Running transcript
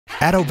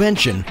At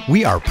Ovention,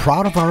 we are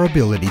proud of our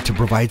ability to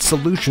provide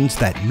solutions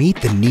that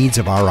meet the needs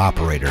of our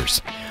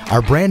operators.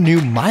 Our brand new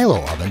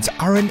MiLO ovens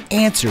are an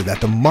answer that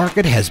the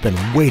market has been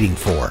waiting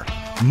for.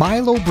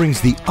 MiLO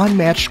brings the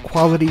unmatched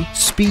quality,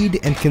 speed,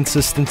 and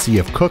consistency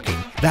of cooking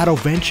that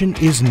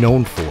Ovention is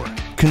known for.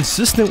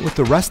 Consistent with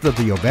the rest of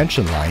the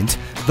Ovention lines,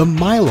 the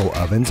MiLO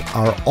ovens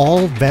are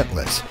all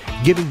ventless,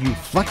 giving you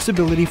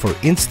flexibility for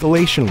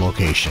installation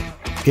location.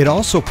 It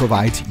also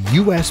provides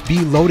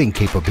USB loading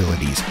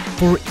capabilities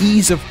for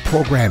ease of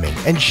programming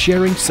and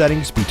sharing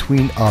settings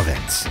between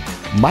ovens.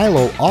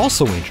 MiLO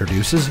also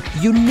introduces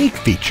unique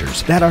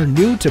features that are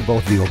new to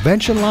both the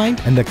Ovention line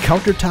and the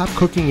countertop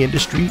cooking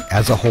industry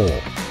as a whole.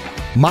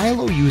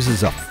 MiLO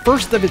uses a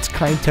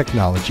first-of-its-kind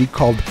technology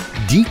called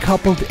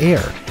decoupled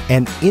air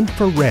and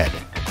infrared,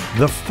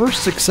 the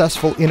first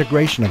successful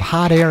integration of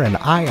hot air and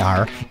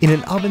IR in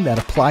an oven that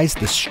applies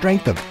the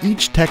strength of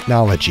each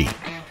technology.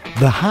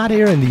 The hot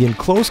air in the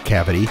enclosed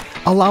cavity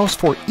allows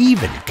for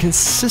even,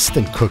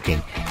 consistent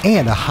cooking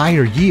and a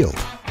higher yield.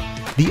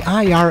 The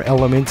IR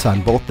elements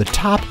on both the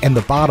top and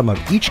the bottom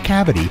of each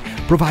cavity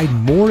provide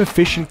more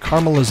efficient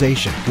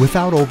caramelization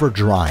without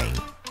over-drying.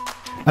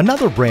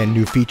 Another brand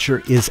new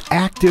feature is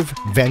active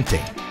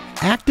venting.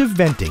 Active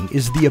venting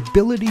is the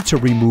ability to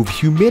remove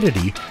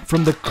humidity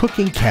from the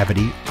cooking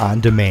cavity on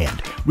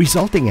demand,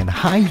 resulting in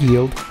high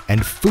yield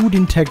and food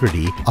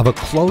integrity of a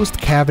closed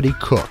cavity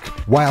cook,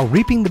 while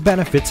reaping the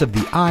benefits of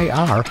the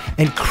IR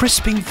and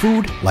crisping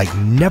food like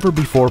never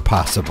before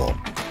possible.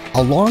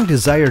 A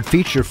long-desired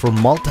feature for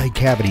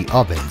multi-cavity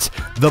ovens,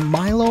 the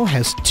MiLO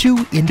has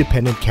two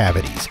independent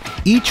cavities,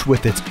 each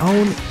with its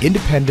own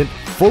independent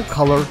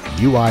full-color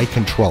UI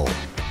control.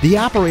 The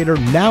operator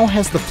now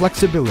has the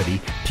flexibility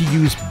to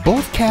use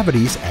both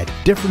cavities at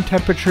different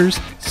temperatures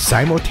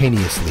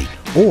simultaneously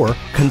or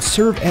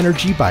conserve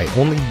energy by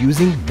only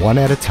using one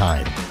at a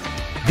time.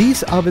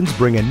 These ovens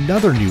bring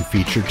another new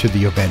feature to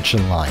the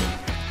Ovention line.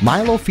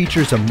 MiLO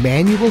features a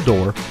manual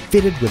door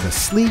fitted with a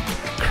sleek,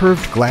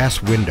 curved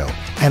glass window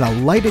and a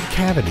lighted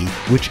cavity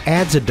which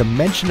adds a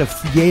dimension of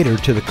theater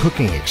to the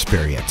cooking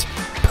experience,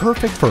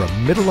 perfect for a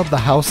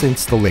middle-of-the-house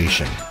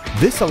installation.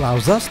 This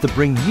allows us to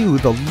bring you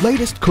the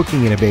latest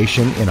cooking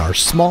innovation in our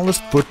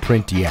smallest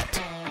footprint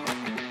yet.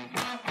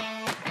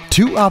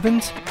 2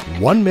 ovens,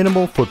 1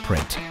 minimal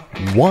footprint,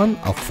 1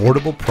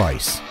 affordable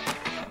price.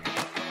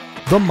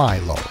 The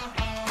MiLO.